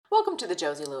to the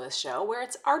Josie Lewis Show, where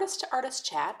it's artist to artist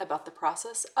chat about the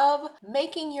process of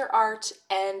making your art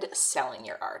and selling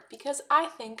your art, because I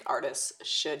think artists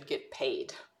should get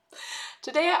paid.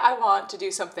 Today I want to do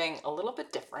something a little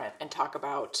bit different and talk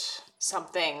about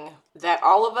something that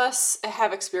all of us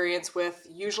have experience with,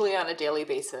 usually on a daily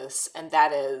basis, and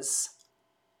that is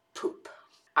poop.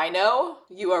 I know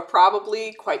you are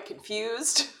probably quite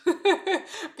confused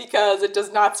because it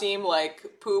does not seem like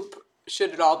poop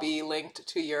should at all be linked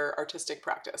to your artistic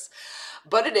practice.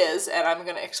 But it is, and I'm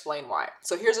going to explain why.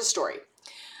 So here's a story.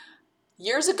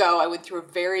 Years ago, I went through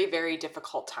a very, very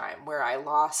difficult time where I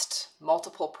lost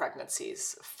multiple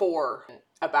pregnancies for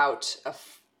about a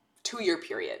 2-year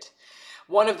period.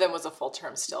 One of them was a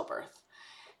full-term stillbirth.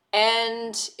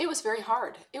 And it was very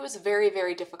hard. It was very,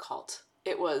 very difficult.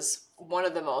 It was one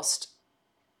of the most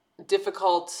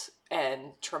difficult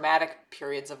and traumatic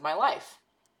periods of my life.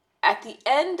 At the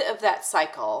end of that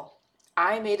cycle,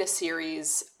 I made a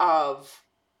series of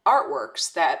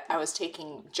artworks that I was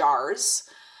taking jars,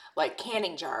 like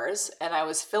canning jars, and I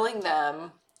was filling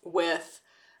them with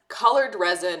colored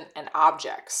resin and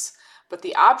objects. But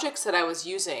the objects that I was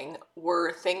using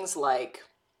were things like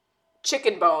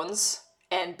chicken bones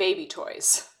and baby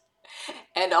toys,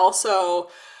 and also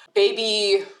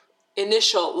baby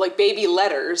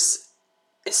letters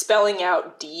spelling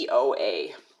out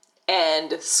DOA,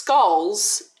 and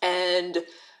skulls and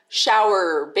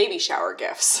baby shower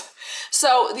gifts.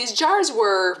 So these jars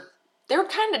they were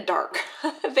kind of dark.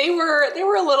 They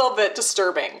were a little bit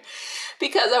disturbing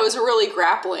because I was really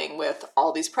grappling with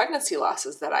all these pregnancy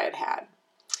losses that I had had.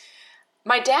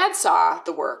 My dad saw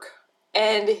the work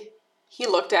and he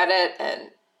looked at it and,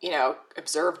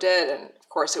 observed it. And of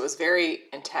course it was very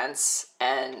intense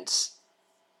and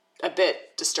a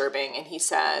bit disturbing. And he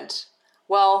said,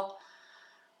 "Well,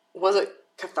 was it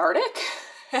cathartic?"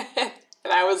 And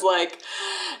I was like,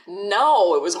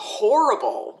 "No, it was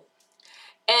horrible."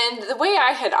 And the way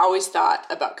I had always thought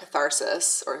about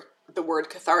catharsis, or the word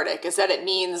cathartic, is that it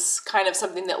means kind of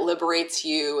something that liberates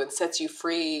you and sets you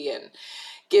free and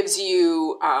gives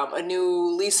you a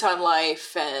new lease on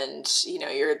life, and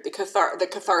you're the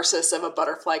catharsis of a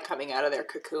butterfly coming out of their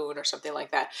cocoon or something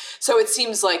like that. So it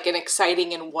seems like an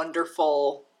exciting and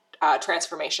wonderful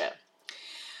transformation.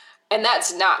 And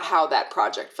that's not how that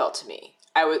project felt to me.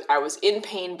 I was in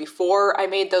pain before I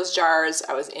made those jars,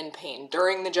 I was in pain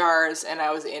during the jars, and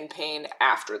I was in pain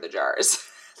after the jars.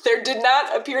 There did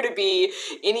not appear to be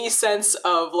any sense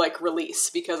of release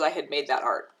because I had made that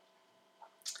art.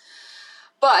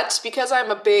 But because I'm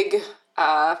a big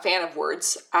fan of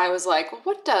words, I was like, well,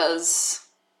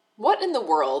 what in the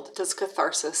world does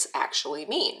catharsis actually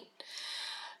mean?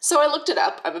 So I looked it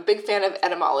up. I'm a big fan of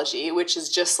etymology, which is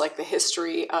just like the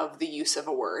history of the use of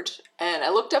a word. And I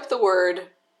looked up the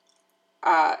word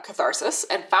catharsis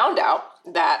and found out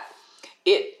that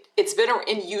it's been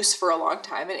in use for a long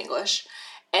time in English.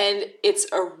 And its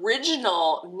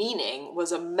original meaning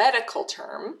was a medical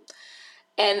term.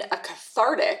 And a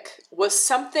cathartic was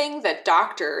something that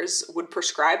doctors would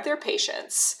prescribe their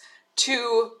patients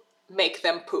to make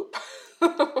them poop.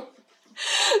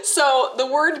 So the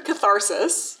word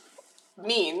catharsis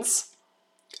means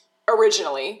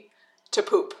originally to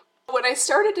poop. When I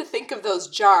started to think of those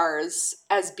jars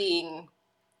as being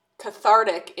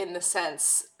cathartic in the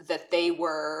sense that they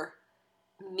were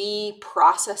me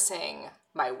processing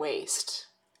my waste,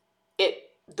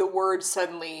 the word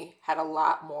suddenly had a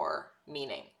lot more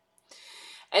meaning.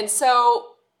 And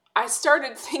so I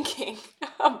started thinking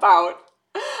about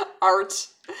art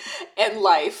and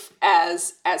life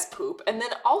as poop. And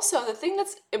then also the thing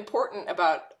that's important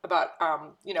about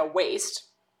waste,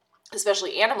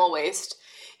 especially animal waste,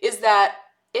 is that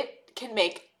it can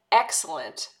make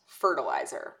excellent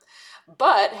fertilizer.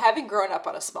 But having grown up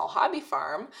on a small hobby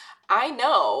farm, I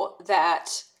know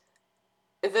that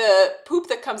the poop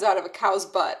that comes out of a cow's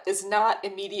butt is not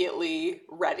immediately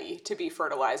ready to be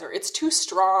fertilizer. It's too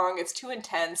strong, it's too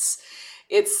intense,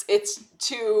 it's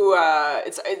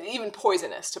even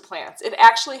poisonous to plants. It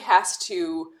actually has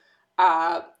to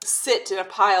sit in a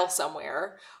pile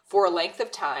somewhere for a length of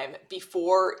time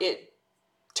before it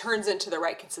turns into the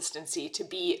right consistency to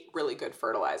be really good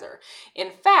fertilizer.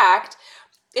 In fact,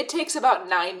 it takes about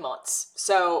 9 months.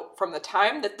 So from the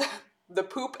time that the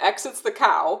poop exits the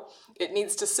cow, it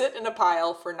needs to sit in a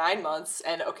pile for 9 months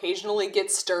and occasionally get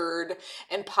stirred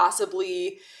and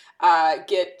possibly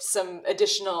get some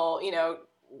additional,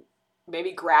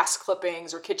 maybe grass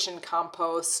clippings or kitchen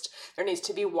compost. There needs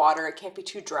to be water. It can't be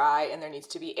too dry, and there needs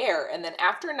to be air. And then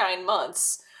after 9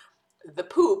 months, the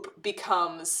poop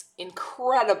becomes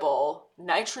incredible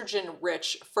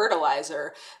nitrogen-rich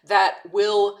fertilizer that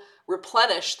will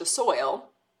replenish the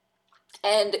soil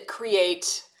and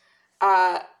create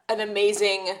an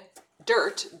amazing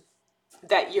dirt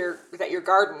that your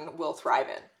garden will thrive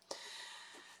in.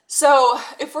 So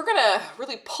if we're gonna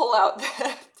really pull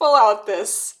out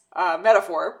this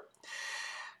metaphor,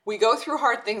 we go through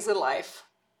hard things in life,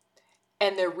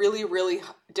 and they're really, really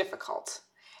difficult,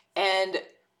 and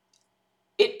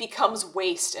it becomes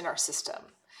waste in our system.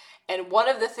 And one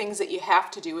of the things that you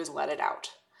have to do is let it out.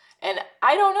 And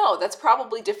I don't know, that's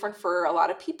probably different for a lot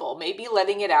of people. Maybe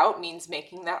letting it out means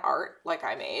making that art like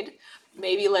I made.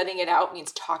 Maybe letting it out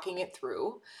means talking it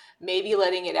through. Maybe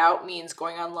letting it out means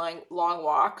going on long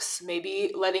walks.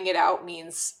 Maybe letting it out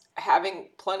means having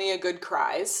plenty of good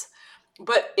cries.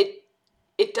 But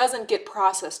it doesn't get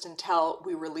processed until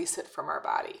we release it from our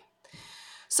body.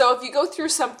 So if you go through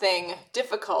something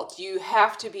difficult, you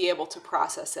have to be able to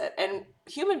process it. And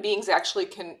human beings actually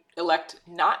can elect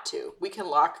not to. We can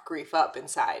lock grief up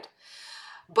inside,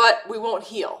 but we won't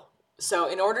heal. So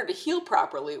in order to heal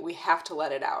properly, we have to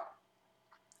let it out.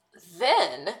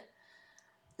 Then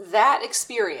that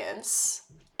experience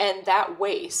and that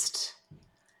waste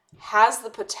has the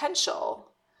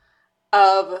potential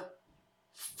of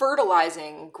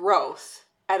fertilizing growth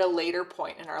at a later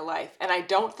point in our life. And I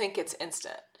don't think it's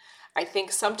instant. I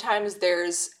think sometimes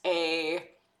there's a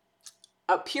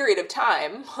period of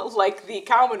time, like the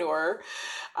cow manure,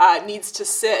 needs to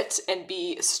sit and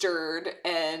be stirred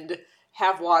and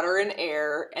have water and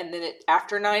air, and then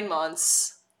after 9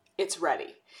 months, it's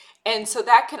ready. And so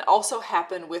that can also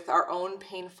happen with our own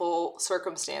painful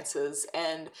circumstances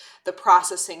and the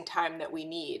processing time that we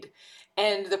need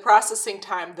and the processing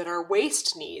time that our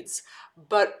waste needs.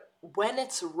 But when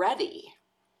it's ready,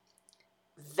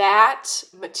 that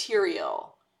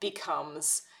material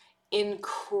becomes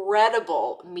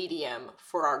incredible medium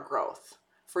for our growth,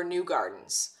 for new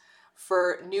gardens,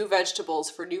 for new vegetables,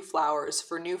 for new flowers,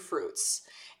 for new fruits,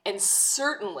 and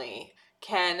certainly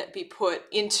can be put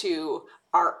into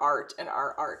our art and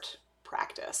our art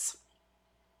practice.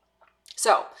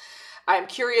 So I'm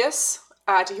curious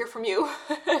to hear from you.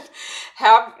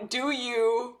 Have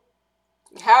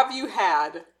you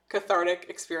had cathartic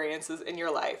experiences in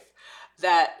your life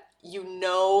that you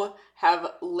know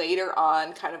have later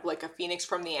on, kind of like a phoenix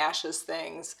from the ashes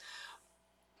things,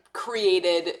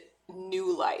 created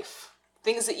new life?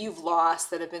 Things that you've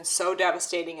lost that have been so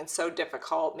devastating and so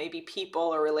difficult, maybe people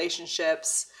or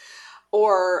relationships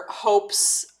or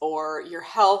hopes or your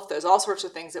health. There's all sorts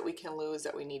of things that we can lose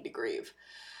that we need to grieve.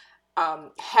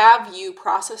 Have you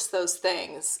processed those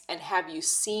things, and have you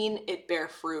seen it bear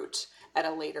fruit at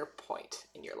a later point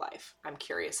in your life? I'm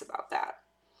curious about that.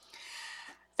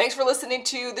 Thanks for listening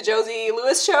to the Josie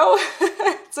Lewis Show.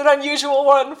 It's an unusual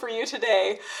one for you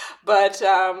today, but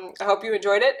I hope you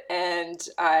enjoyed it, and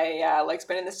I like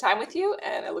spending this time with you,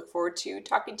 and I look forward to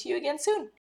talking to you again soon.